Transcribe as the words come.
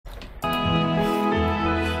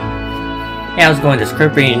Yeah, I was going to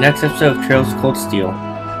script reading next episode of Trails of Cold Steel.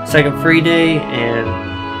 Second free day, and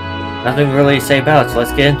nothing really to say about it, so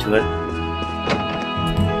let's get into it.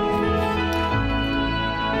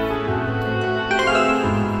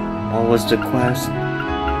 What was the quest?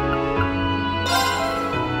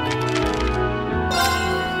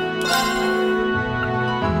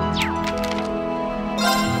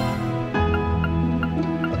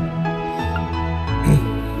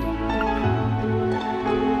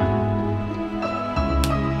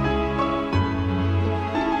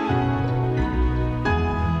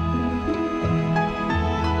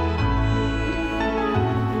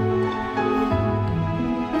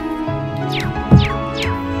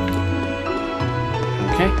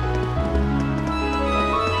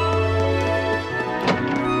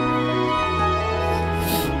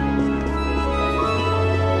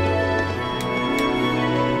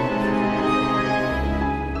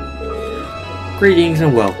 Greetings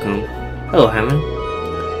and welcome. Hello, Hammond.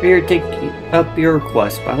 We're here to take up your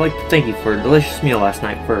request, but I'd like to thank you for a delicious meal last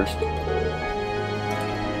night first.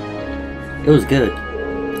 It was good.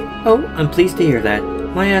 Oh, I'm pleased to hear that.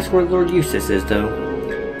 Might I ask where Lord Eustace is, though?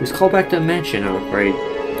 He was called back to the mansion, I'm afraid.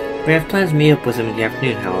 We have plans to meet up with him in the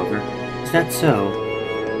afternoon, however. Is that so?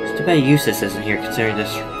 It's too bad Eustace isn't here, considering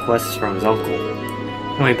this request is from his uncle.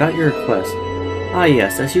 Anyway, about your request. Ah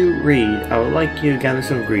yes, as you read, I would like you to gather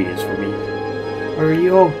some ingredients for me. Are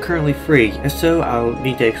you all currently free? If so, I'll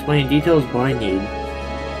need to explain details of what I need.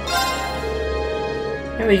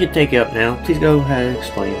 Yeah, we can take it up now. Please go ahead and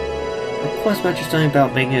explain. The request mentioned something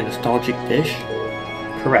about making a nostalgic dish?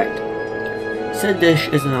 Correct. Said dish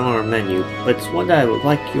isn't on our menu, but it's one that I would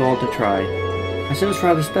like you all to try. I said it's a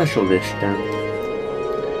rather special dish, then.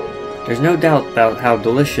 There's no doubt about how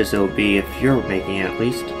delicious it will be if you're making it, at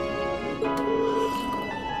least.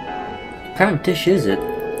 What kind of dish is it?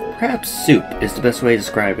 Perhaps soup is the best way to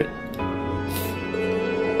describe it.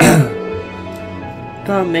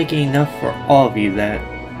 But I'm making enough for all of you to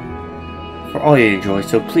enjoy,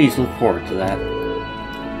 so please look forward to that.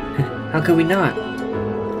 How could we not?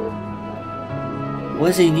 What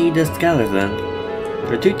does he need us to gather then?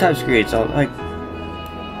 There are two types of ingredients I'd like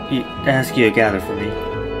to ask you to gather for me.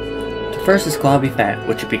 The first is globby fat,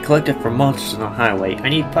 which will be collected from monsters on the highway. I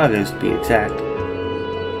need 5 of those to be exact.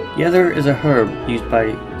 The other is a herb used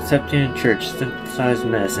by Septian Church synthesized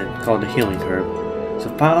medicine called the healing herb. So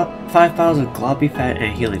 5 vials of globby fat and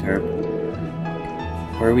a healing herb.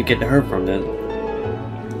 Where do we get the herb from then?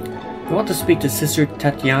 I want to speak to Sister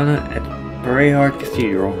Tatiana at Berehard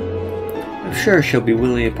Cathedral. I'm sure she'll be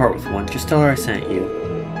willing to part with one. Just tell her I sent you.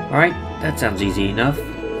 Alright, that sounds easy enough.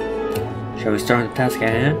 Shall we start on the task at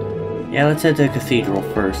hand? Yeah, let's head to the cathedral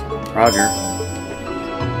first. Roger.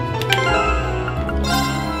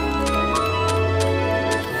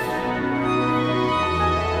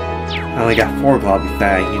 I only got 4 globby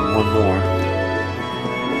fat, I need 1 more.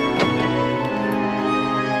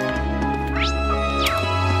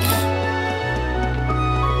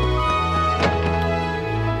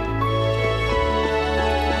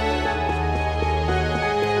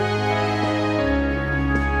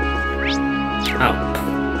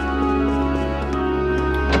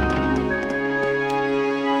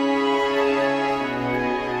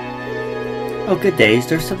 Oh, good day. Is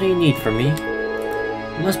there something you need from me?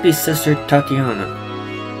 It must be Sister Tatiana.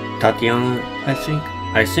 Tatiana,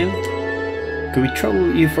 I assume? Could we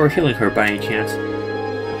trouble you for a healing herb by any chance?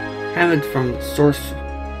 Hammond from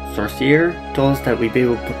Sorcier told us that we'd be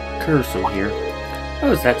able to procure some here.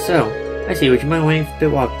 Oh, is that so? I see. Would you mind waiting a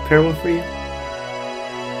bit while I prepare one for you?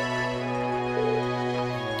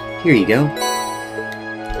 Here you go.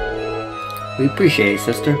 We appreciate it,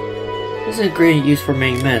 sister. This is a ingredient used for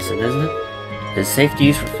making medicine, isn't it? Is it safe to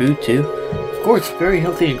use for food, too? Of course, very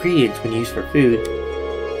healthy ingredients when used for food.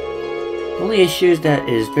 The only issue is that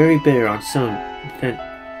it is very bitter on some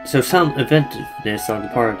inventiveness on the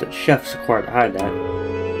part of the chefs required to hide that.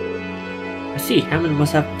 I see, Hammond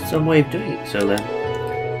must have some way of doing it so then.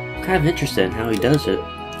 I'm kind of interested in how he does it.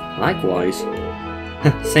 Likewise.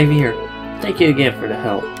 Same here. Thank you again for the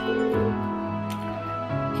help.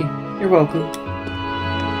 You're welcome.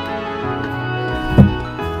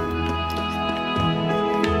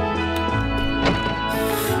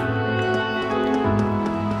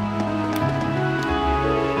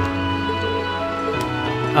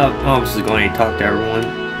 I'm obviously going to talk to everyone.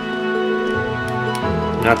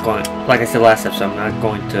 I'm not going, like I said last episode, I'm not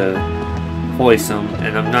going to voice them,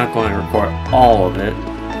 and I'm not going to record all of it.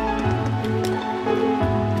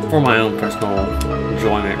 For my own personal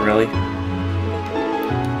enjoyment, really.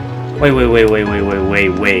 Wait.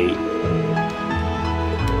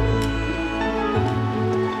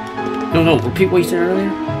 No, repeat what you said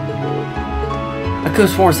earlier? I could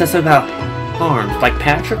have sworn it said something about Harms, like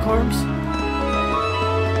Patrick Harms?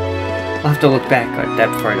 I'll have to look back at that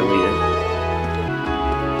before I delete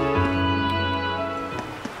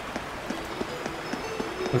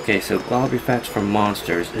it. Okay, so Globby Fat's from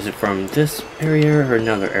monsters. Is it from this area or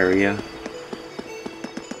another area?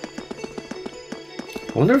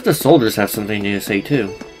 I wonder if the soldiers have something to say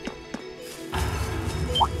too.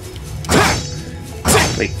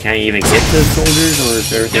 Wait, can I even get to the soldiers, or is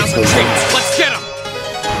there everything so long? Let's get them!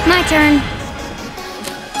 My turn.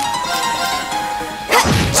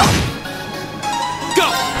 Go!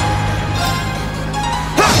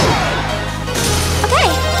 Okay.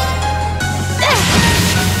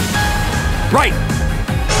 Right!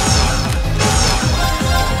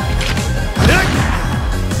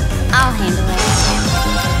 I'll handle it.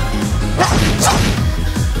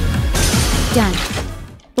 Done.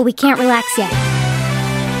 But we can't relax yet.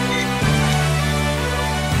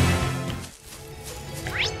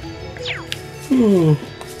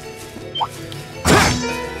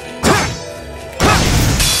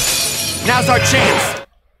 Now's our chance!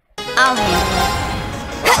 I'll handle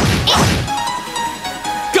it.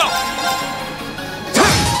 Go!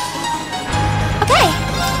 Okay.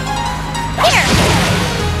 Here.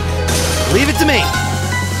 Leave it to me!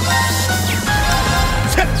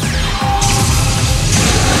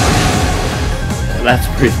 That's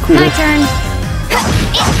pretty cool. My turn.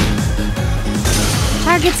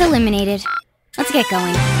 Targets eliminated. Let's get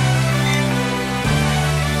going.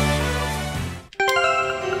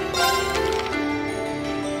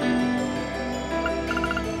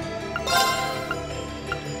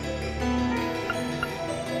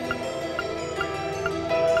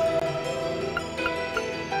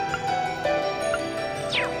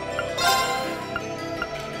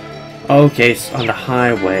 Okay, so on the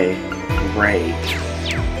highway. Great.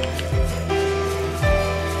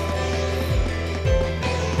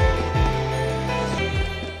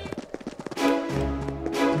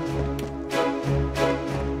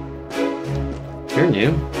 You're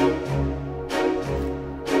new.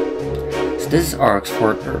 So this is our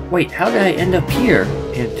explorer. Wait, how did I end up here?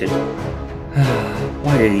 Hinted.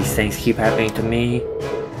 Why do these things keep happening to me?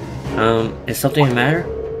 Is something the matter?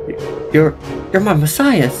 You're my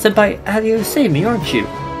messiah, sent by Adio to save me, aren't you?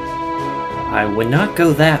 I would not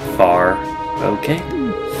go that far, okay?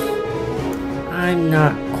 I'm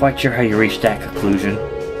not quite sure how you reached that conclusion.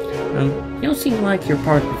 You don't seem like you're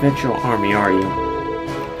part of the provincial army, are you?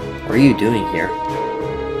 What are you doing here?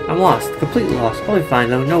 I'm lost, completely lost. I'll be fine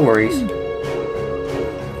though, no worries.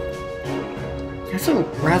 That's a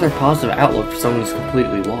rather positive outlook for someone who's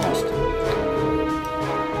completely lost.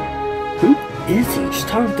 Who is he? Just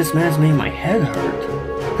talking with this man's made my head hurt.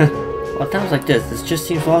 Well, at times like this just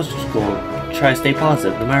seems logical. Try to stay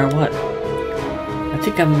positive, no matter what. I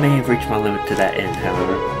think I may have reached my limit to that end,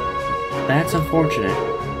 however. That's unfortunate.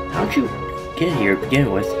 How'd you get here to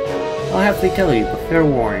begin with? I'll happily tell you, but fair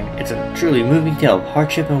warning, it's a truly moving tale of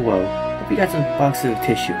hardship and woe. Hope you got some boxes of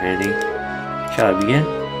tissue handy. Shall I begin?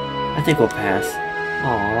 I think we'll pass.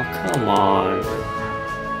 Aw, come on.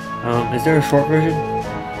 Is there a short version?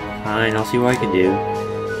 Fine, I'll see what I can do.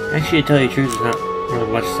 Actually, to tell you the truth, there's not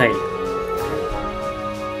really much to say.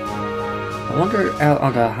 I wandered out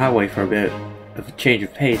on the highway for a bit of a change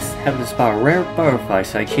of pace, having to spot a rare butterfly,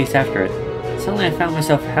 so I chased after it. Suddenly I found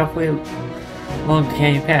myself halfway along the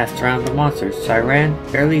canyon path, surrounded by monsters, so I ran,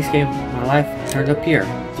 barely escaped my life, turned up here.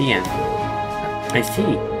 The end. I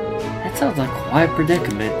see. That sounds like quite a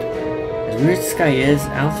predicament. As weird as this guy is,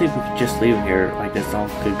 I don't think we could just leave him here like this on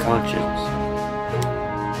good conscience.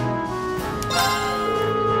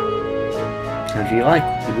 Now, if you like,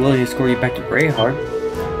 I'd be willing to escort you back to Greyheart.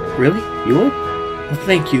 Really? You would? Well,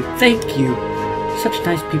 thank you. Thank you! Such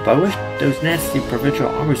nice people. I wish those nasty provincial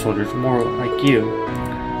army soldiers were more like you.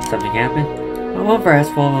 Something happened? My mother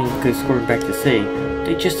asked one of them could escort me back to the city.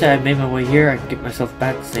 They just said I made my way here, I could get myself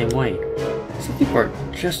back the same way. Some people are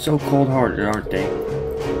just so cold-hearted, aren't they?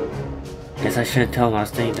 Guess I shouldn't tell them I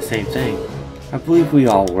was thinking the same thing. I believe we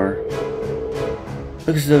all were.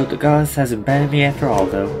 Looks as though the goddess hasn't abandoned me after all,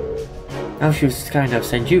 though. Now she was kind enough to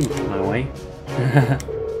send you my way.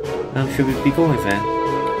 Should we be going then?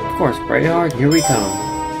 Of course, Greyheart, here we come.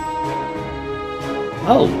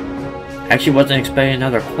 Oh! Actually wasn't expecting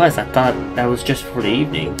another quest. I thought that was just for the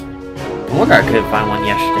evening. I wonder I couldn't find one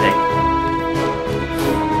yesterday.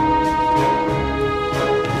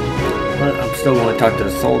 But I'm still going to talk to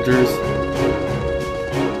the soldiers.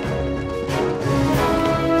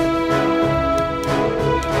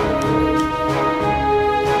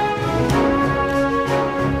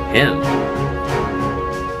 Him.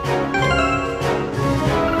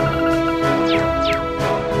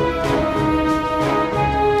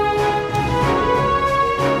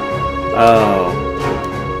 Oh.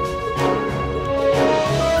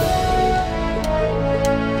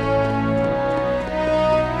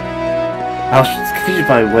 I was confused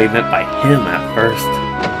by what he meant by him at first.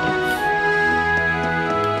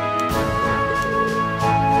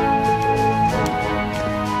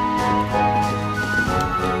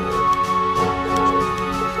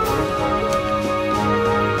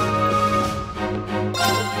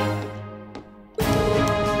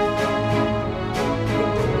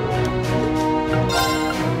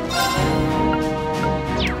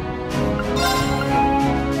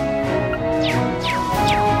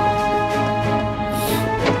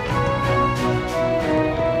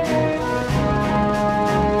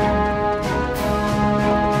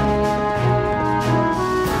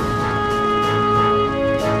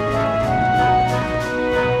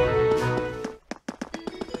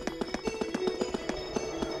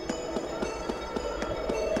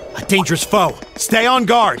 Dangerous foe. Stay on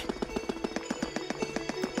guard.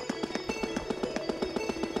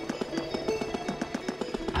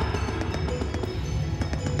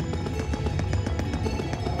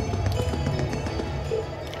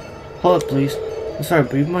 Hold up, please. I'm sorry,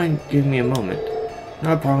 but you mind giving me a moment?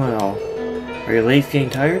 Not a problem at all. Are your legs getting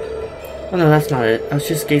tired? Oh no, that's not it. I was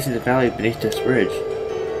just gazing at the valley beneath this bridge.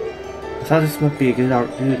 I thought this might be a good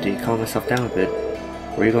opportunity to calm myself down a bit.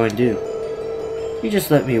 What are you going to do? You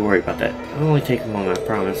just let me worry about that. I'll only take a moment, I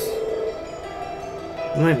promise.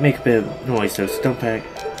 It might make a bit of noise, so don't panic.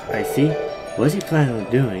 I see. What is he planning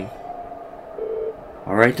on doing?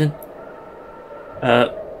 Alright then.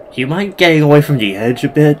 You mind getting away from the edge a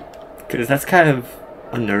bit? Because that's kind of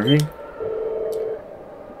unnerving.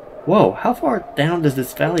 Whoa, how far down does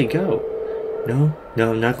this valley go? No,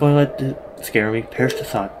 I'm not going to let it scare me. Perish the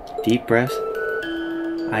thought. Deep breaths.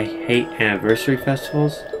 I hate anniversary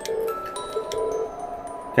festivals.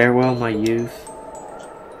 Farewell, my youth.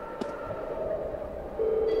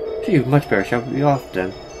 Gee, much better. Shall we be off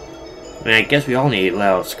then? I mean, I guess we all need a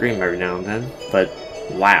loud scream every now and then, but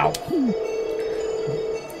wow.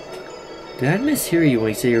 Did I mishear you when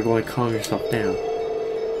you said you were going to calm yourself down?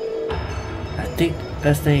 I think the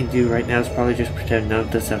best thing to do right now is probably just pretend none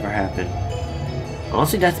of this ever happened.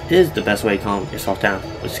 Honestly, that is the best way to calm yourself down.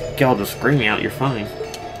 Just get all the screaming out, you're fine.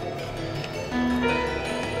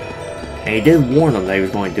 And he did warn them that he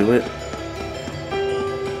was going to do it.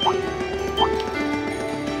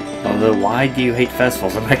 Although, why do you hate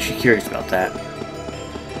festivals? I'm actually curious about that.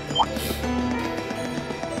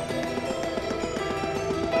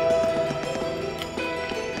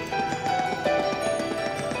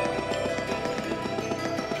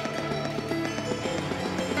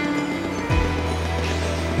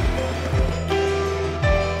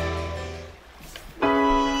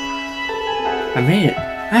 I made it.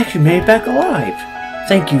 I actually made it back alive.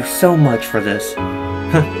 Thank you so much for this.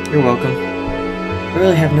 You're welcome. I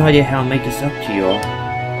really have no idea how to make this up to you all.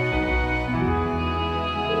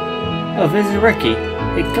 Oh, this is Ricky.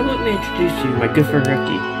 Hey, come let me introduce you to my good friend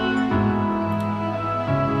Ricky.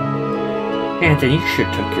 Anthony, you sure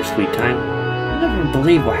took your sweet time. I'll never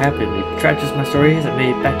believe what happened to me. Tragic as my story is, I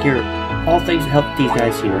made it back here. All things to help these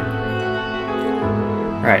guys here.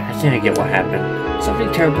 Right, I think I get what happened.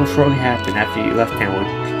 Something terrible shortly happened after you left town when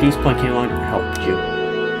Steve's Point came along and helped you.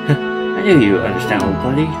 I knew you would understand, old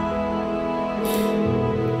buddy.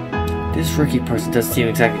 This Ricky person doesn't seem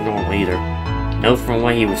exactly normal either. No, from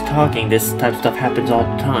when he was talking, this type of stuff happens all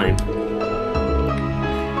the time.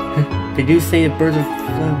 They do say that birds of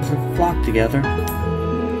flock together.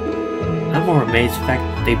 I'm more amazed at the fact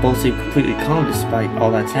that they both seem completely calm despite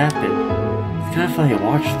all that's happened. It's kind of funny to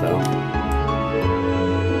watch, though.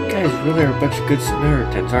 You guys really are a bunch of good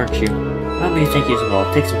Samaritans, aren't you? Not me think as well.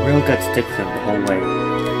 It takes some real guts to stick with them the whole way.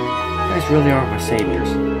 You guys really are my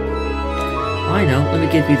saviors. I know, let me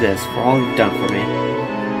give you this for all you've done for me.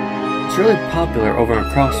 It's really popular over in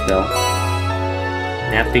Crossbell.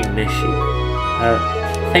 Napping Mishi.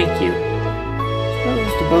 Thank you.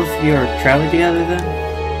 Suppose the both of you are traveling together then?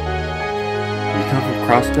 You come from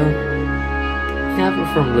Crossbell? Yeah,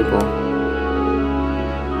 we're from Liberal.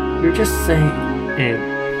 We were just saying in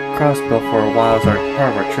Crossbell for a while as part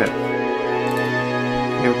of our trip.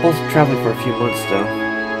 We were both traveling for a few months though.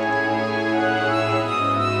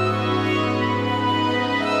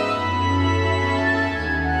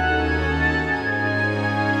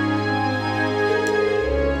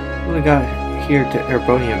 We got here to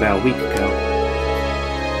Erebonia about a week ago.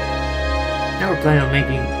 Now we're planning on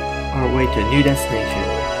making our way to a new destination.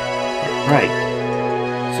 Right.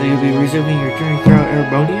 So you'll be resuming your journey throughout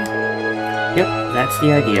Erebonia? Yep, that's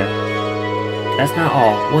the idea. That's not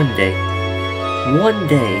all. One day I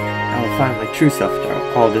will find my true self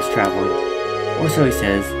throughout all this traveling. Or so he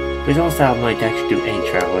says. Please also have money to actually do any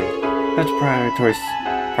traveling. You have to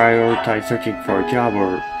prioritize searching for a job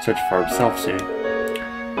or search for himself soon.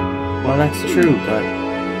 Well, that's true, but...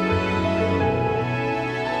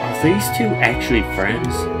 are these two actually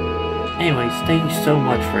friends? Anyways, thank you so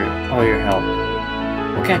much for all your help.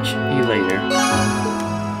 We'll catch you later.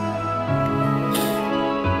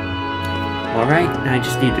 Alright, now I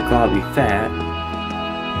just need to go be fat.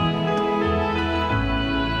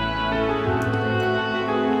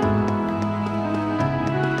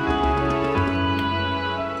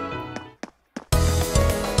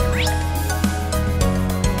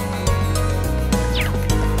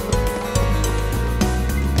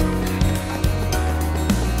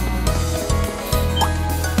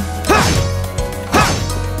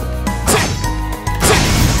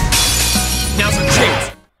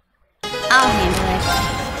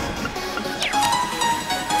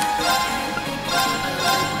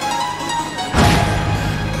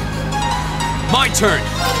 My turn!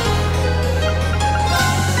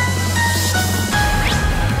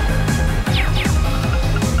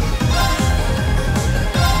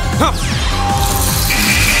 Huh.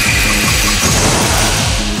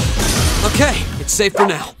 Okay, it's safe for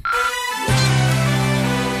now.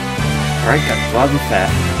 Alright, got Globby Fat.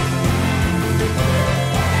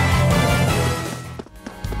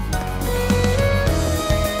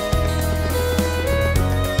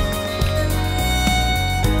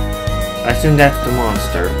 I assume that's the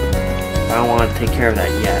monster. I don't want to take care of that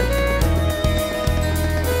yet.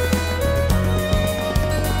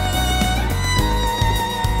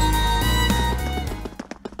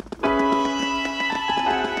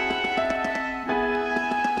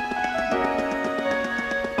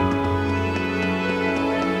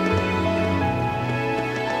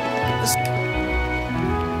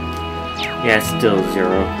 Yeah, it's still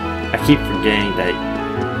 0. I keep forgetting that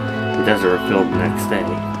it doesn't refill the next day.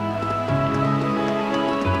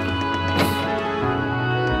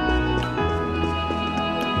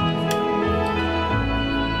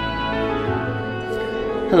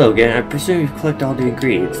 Hello again, I presume you've collected all the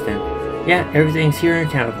ingredients then. Yeah, everything's here and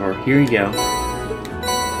accounted for. Here you go.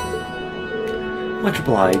 Much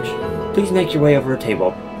obliged. Please make your way over a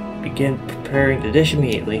table. Begin preparing the dish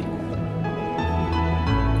immediately.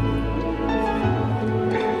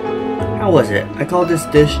 How was it? I called this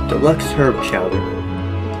dish Deluxe Herb Chowder.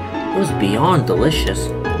 It was beyond delicious.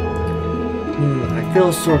 I feel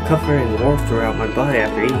a sort of comforting warmth throughout my body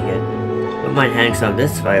after eating it. Wouldn't mind having some of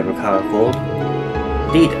this if I ever caught a cold.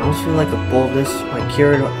 Indeed, I almost feel like a bowl of this might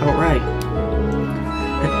cure it outright.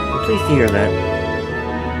 I'm pleased to hear that.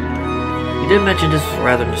 You did mention this was a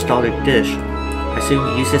rather nostalgic dish. I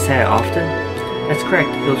assume Eustace had it often? That's correct,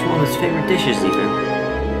 it was one of his favorite dishes even.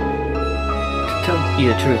 To tell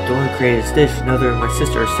you the truth, the one who created this dish was none other than my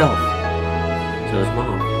sister herself. So his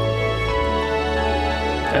mom.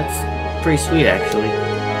 That's pretty sweet actually.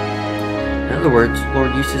 In other words,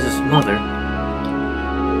 Lord Eustace's mother.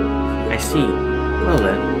 I see. Well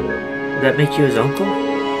then, would that make you his uncle?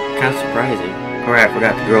 Kind of surprising. Alright, I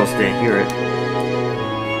forgot the girls didn't hear it.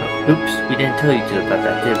 Oh, oops, we didn't tell you two about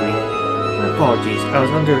that, did we? My apologies, I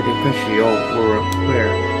was under the impression you all were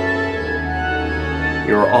aware.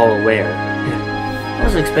 You were all aware. I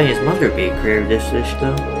wasn't expecting his mother to be a creator of this dish,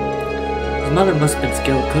 though. His mother must have been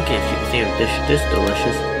skilled cooking if she could think of a dish this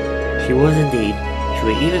delicious. She was indeed. She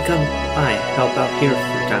would even come by and help out here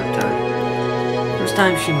from time to time. First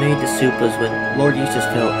time she made the soup was when Lord Eustace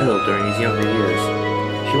fell ill during his younger years.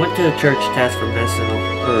 She went to the church to ask for medicinal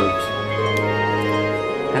herbs.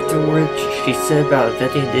 Afterwards, she set about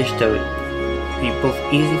inventing a dish that would be both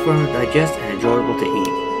easy for him to digest and enjoyable to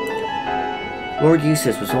eat. Lord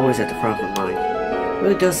Eustace was always at the front of her mind. It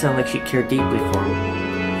really does sound like she cared deeply for him.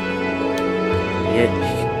 And yet,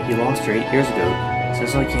 he lost her 8 years ago.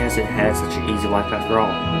 Sounds like he hasn't had such an easy life after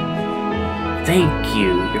all. Thank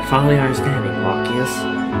you! You're finally understanding, Lockius.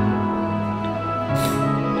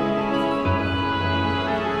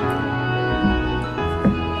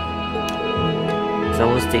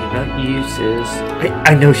 Someone's thinking about uses.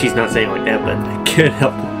 I know she's not saying like that, but I couldn't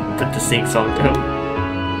help but to sing song too.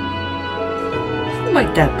 Who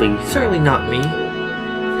might that be? Certainly not me.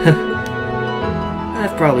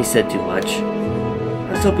 I've probably said too much.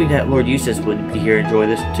 I was hoping that Lord Eustace would be here to enjoy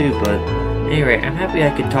this too, but anyway, I'm happy I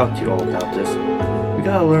could talk to you all about this. We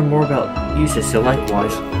gotta learn more about Eustace, so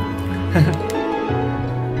likewise.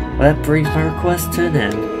 Well, that brings my request to an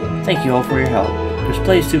end. Thank you all for your help. There's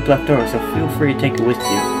plenty of soup left over, so feel free to take it with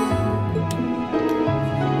you.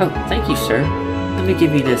 Oh, thank you, sir. Let me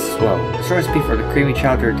give you this as well. It's a recipe for the creamy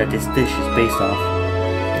chowder that this dish is based off.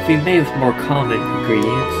 If you've made with more common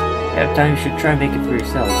ingredients, at time you should try and make it for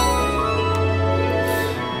yourselves.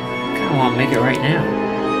 want to make it right now.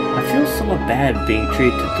 I feel somewhat bad being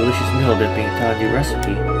treated to a delicious meal than being taught a new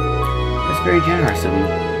recipe. That's very generous of you.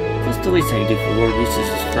 That's the least I can do for Lord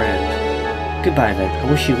Eustace's friend. Goodbye then.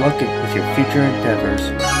 I wish you luck with your future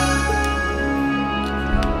endeavors.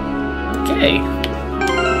 Okay.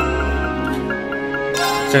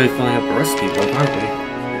 So we're filling up a recipe book, aren't we?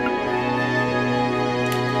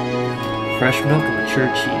 Fresh milk and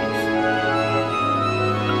mature cheese.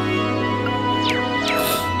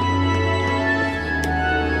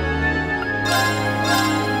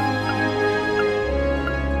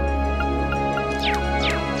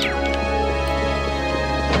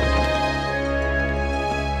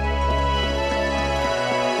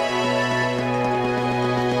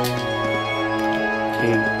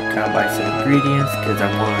 Gotta buy some ingredients because I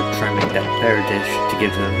want to try and make that better dish to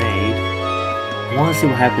give to the maid. I want to see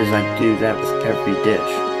what happens if I do that with every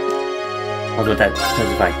dish. Although that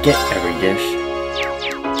depends if I get every dish.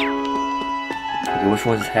 Okay, which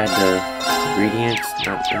ones had the ingredients?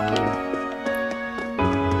 Not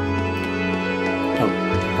oh,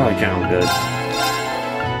 probably general goods.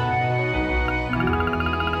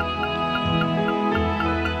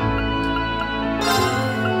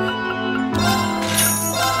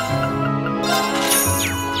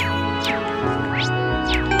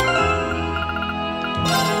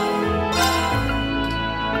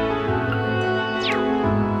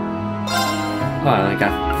 Oh, I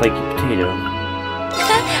got flaky potato.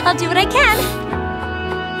 I'll do what I can.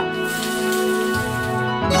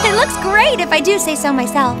 It looks great if I do say so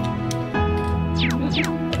myself.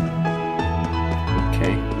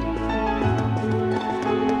 Okay.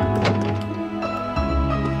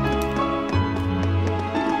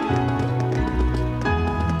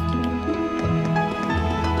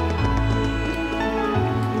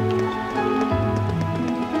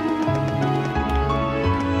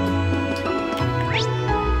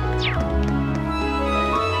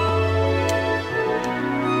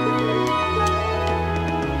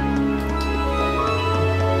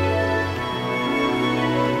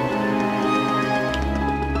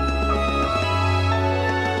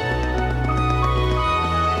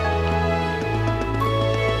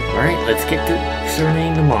 Alright, let's get to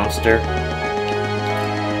exterminating the monster.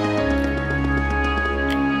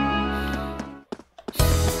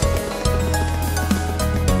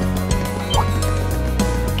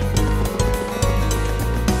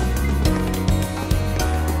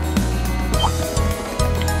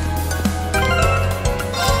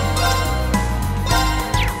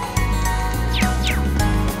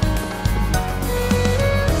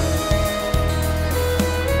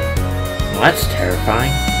 Well, that's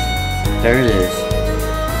terrifying. There it is.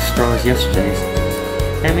 As strong as yesterday's.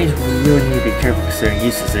 That means we really need to be careful considering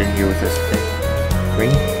Eustace in here with us today.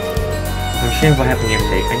 Green? I'm ashamed of what happened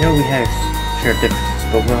yesterday. I know we had shared differences,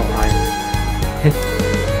 but well, I'm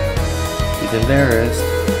he's embarrassed.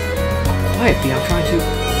 Quiet, B, I'm trying to.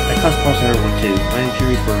 I caused problems to everyone too. My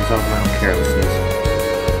injuries were a result of my own carelessness.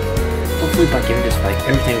 Hopefully by giving this fight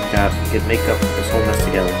everything we've got, we can make up for this whole mess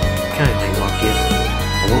together. Count on you, Marcus.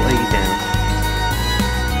 I won't let you down.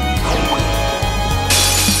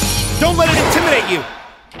 Don't let it intimidate you!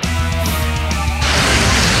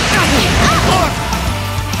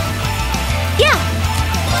 Yeah!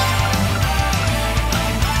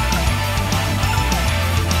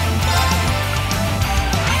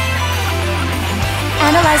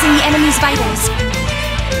 Analyzing the enemy's vitals.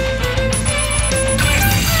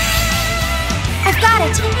 I've got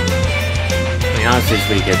it! I mean, honestly, this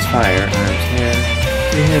week gets fire, arms, hair.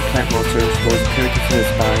 The head plant monster restores purity to his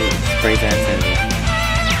body and sprays at its enemy.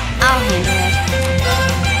 I'll handle it.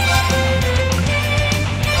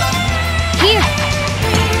 Here!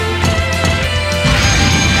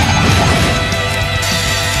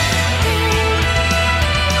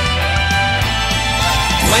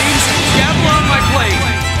 Flames, dabble on my blade.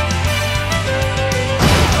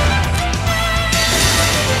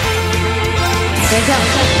 There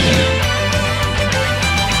goes.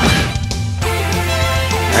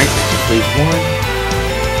 Alright, just leave one.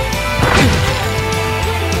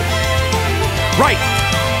 Right!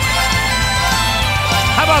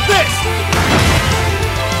 How about this?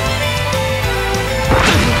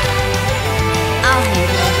 I'll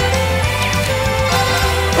handle it.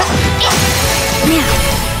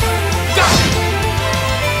 Now.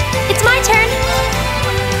 It's my turn.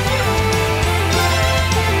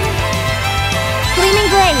 Gleaming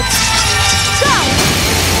blades. Go!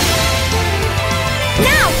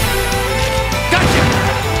 Now! Gotcha!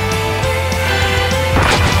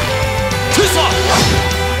 Too slow!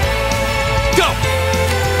 Go!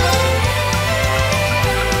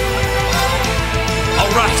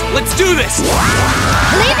 All right, let's do this.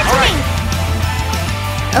 Leave it to me!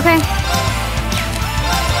 Okay.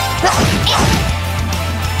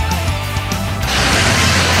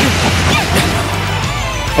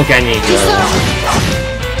 Okay, I need to.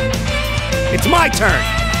 It's my turn.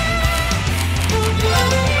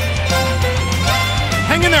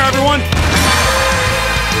 Hang in there, everyone.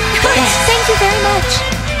 Thank you very much.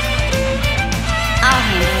 I'll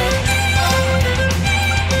handle it.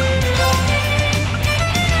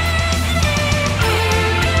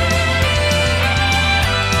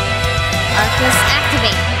 Arcus,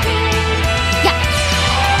 activate. Yeah.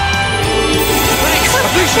 Thanks, Thank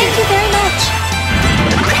appreciate you it. very much.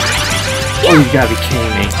 Oh, you gotta be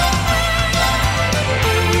kidding me.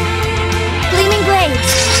 Gleaming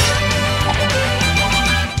blades.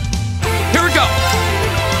 Here we go.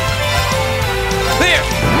 There.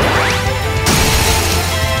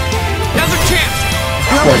 Now's our chance.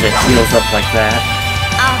 Of course it heals up like that.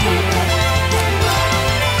 I'll handle it.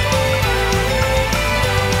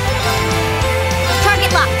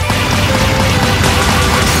 Target locked.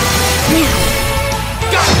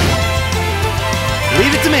 Go.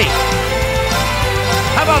 Leave it to me.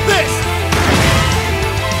 How about this?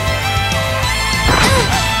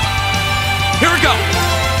 Here we go.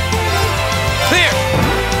 There.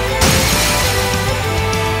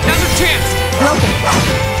 Now's our chance.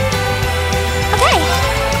 Okay.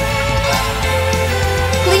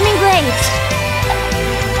 Gleaming blades.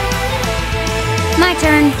 My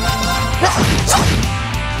turn.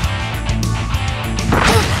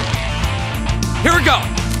 Here we go.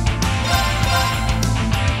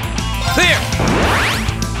 There.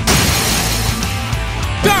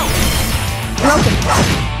 Go.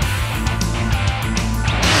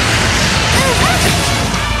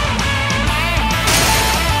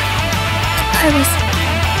 I was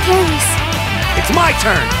careless. It's my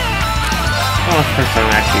turn. Oh, it's the first time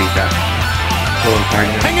I actually got going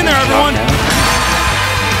party. Hang in there, everyone.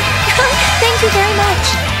 Thank you very much.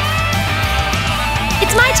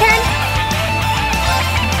 It's my turn.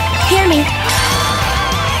 Hear me.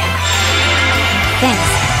 Thanks.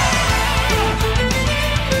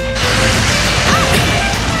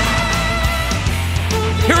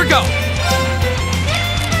 Here we go.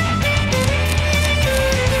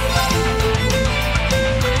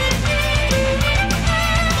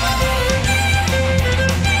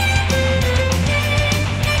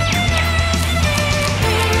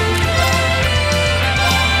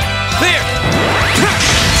 There.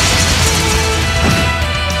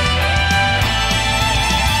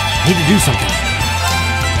 Need to do something.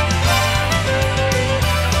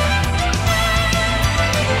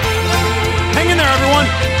 Hang in there, everyone.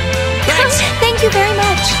 Thanks. Thank you very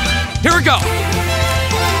much. Here we go.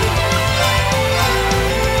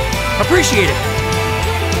 Appreciate it.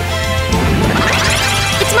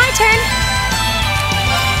 It's my turn.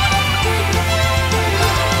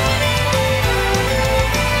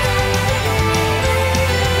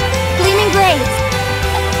 Gleaming blades.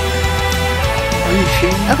 Are you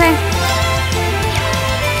shitting? Okay.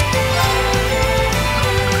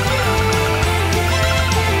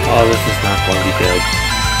 Oh, this is not going to be good.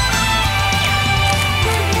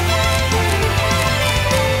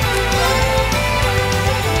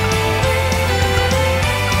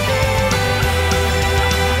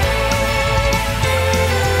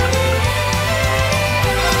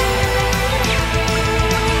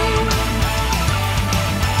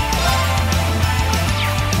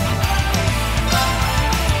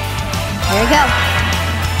 Here we go.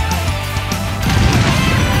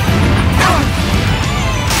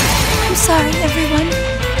 I'm sorry, everyone.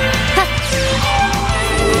 Thanks.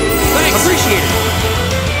 Appreciate it.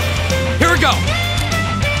 Here we go.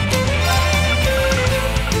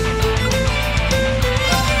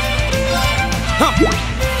 Huh.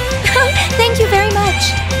 Thank you very much.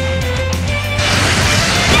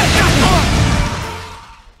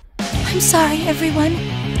 I'm sorry, everyone.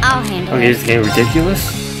 I'll handle Okay, it. this is getting ridiculous.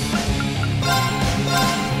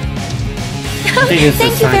 I think it's a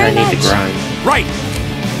Thank you sign I very need to much. grind. Right.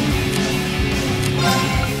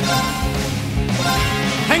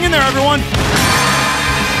 Hang in there, everyone.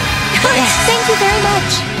 Thank you very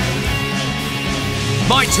much.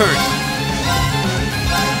 My turn.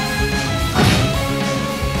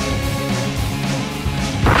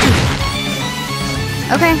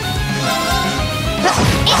 Okay.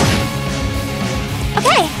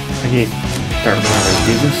 Okay. I need to start learning how to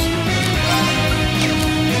do this.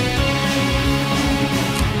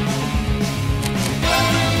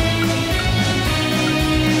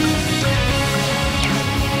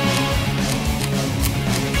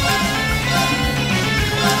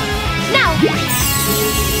 Now.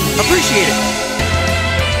 Appreciate it.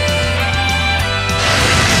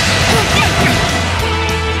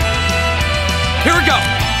 we go!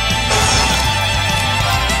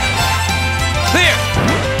 There!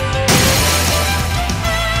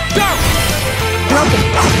 Go! Broken.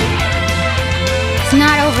 It's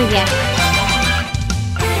not over yet.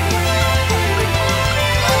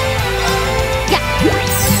 Yeah.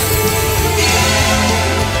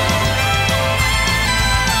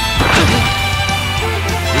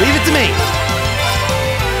 Leave it to me.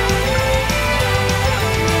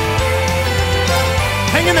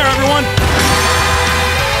 Hang in there, everyone.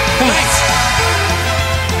 Thanks!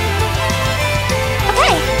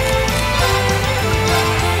 Okay.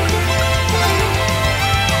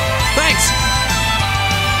 Thanks!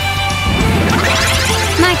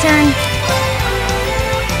 My turn.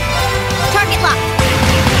 Target locked.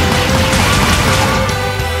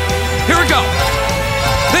 Here we go!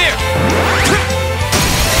 There!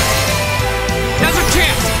 Now's our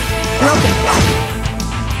chance! Broken.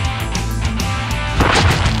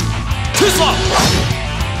 Too slow!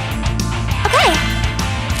 Okay.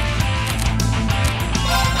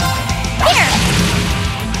 Here.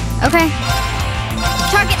 Okay.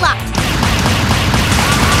 Target locked.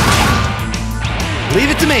 Leave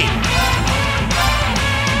it to me.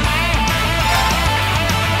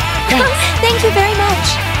 Thank you very much.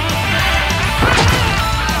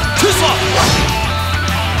 Too slow!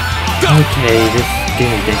 Go! Okay, this is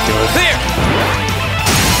getting ridiculous. There!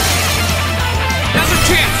 Now's our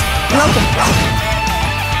chance! Broken.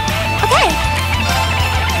 Okay.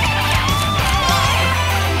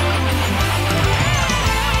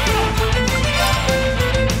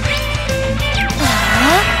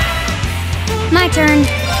 My turn.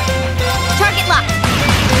 Target locked.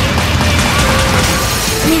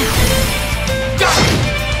 Now. Go!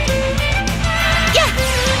 Yeah.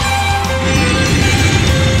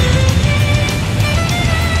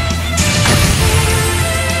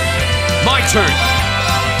 My turn!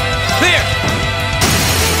 There!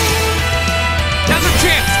 Now's our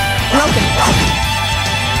chance! Broken.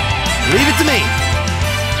 Leave it to me.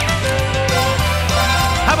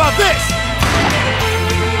 How about this?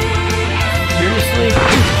 Seriously?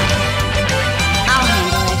 I'll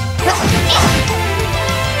handle it.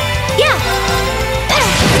 Yeah.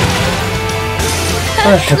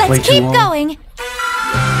 That took way Let's too keep long. going.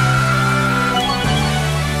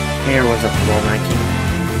 Hey, everyone's up to roll 19.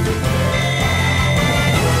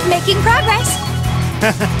 Making progress.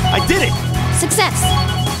 I did it. Success.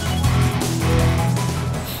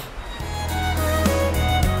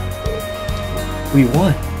 We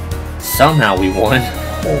won. Somehow we won.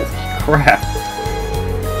 Holy crap.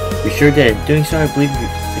 We sure did. Doing so, I believe we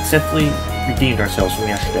successfully redeemed ourselves from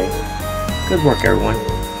yesterday. Good work, everyone.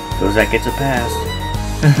 Those that gets a pass.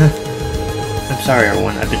 I'm sorry,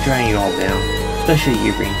 everyone. I've been dragging you all down. Especially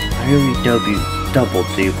you, Green. I really doubled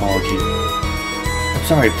the apology. I'm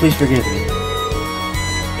sorry. Please forgive me.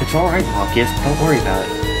 It's alright, Marcus. Don't worry about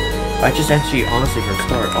it. If I just answer you honestly from the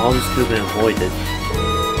start, all this could have been avoided.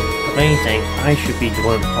 If anything, I should be the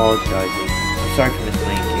one apologizing. I'm sorry for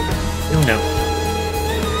misleading you. No.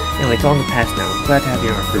 Anyway, it's all in the past now. I'm glad to have you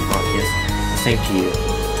in our group, Marcus. The same to you.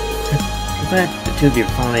 I'm glad the two of you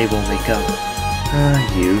are finally able to make up.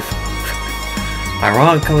 Youth.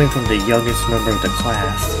 Ironic coming from the youngest member of the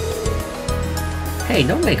class. Hey,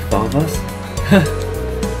 don't make fun of us.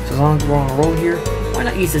 So long as we're on a roll here, why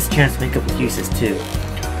not use this chance to make up with uses too?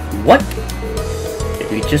 What? If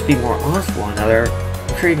we could just be more honest with one another,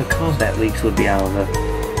 I'm sure even combat leaks would be out of it.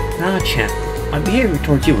 Not a chance. My behavior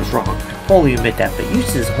towards you was wrong. I fully admit that, but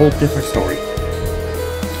uses is a whole different story.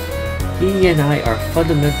 He and I are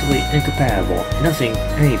fundamentally incompatible. Nothing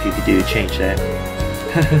any of you could do to change that.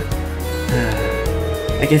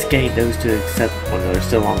 I guess getting those two to accept one another is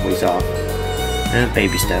still a long ways off.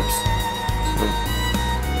 Baby steps.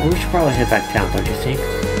 Well, we should probably head back down, don't you think?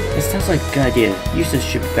 It sounds like a good idea. Eustace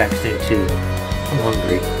should be back soon too. I'm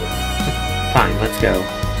hungry. Fine, let's go.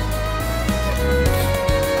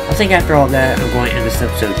 I think after all that, I'm going to end this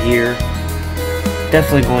episode here.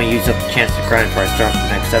 Definitely going to use up the chance to grind before I start the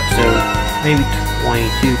next episode. Maybe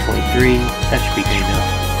 22, 23. That should be good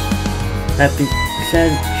enough. That being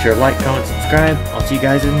said, be sure to like, comment, subscribe. I'll see you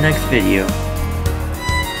guys in the next video.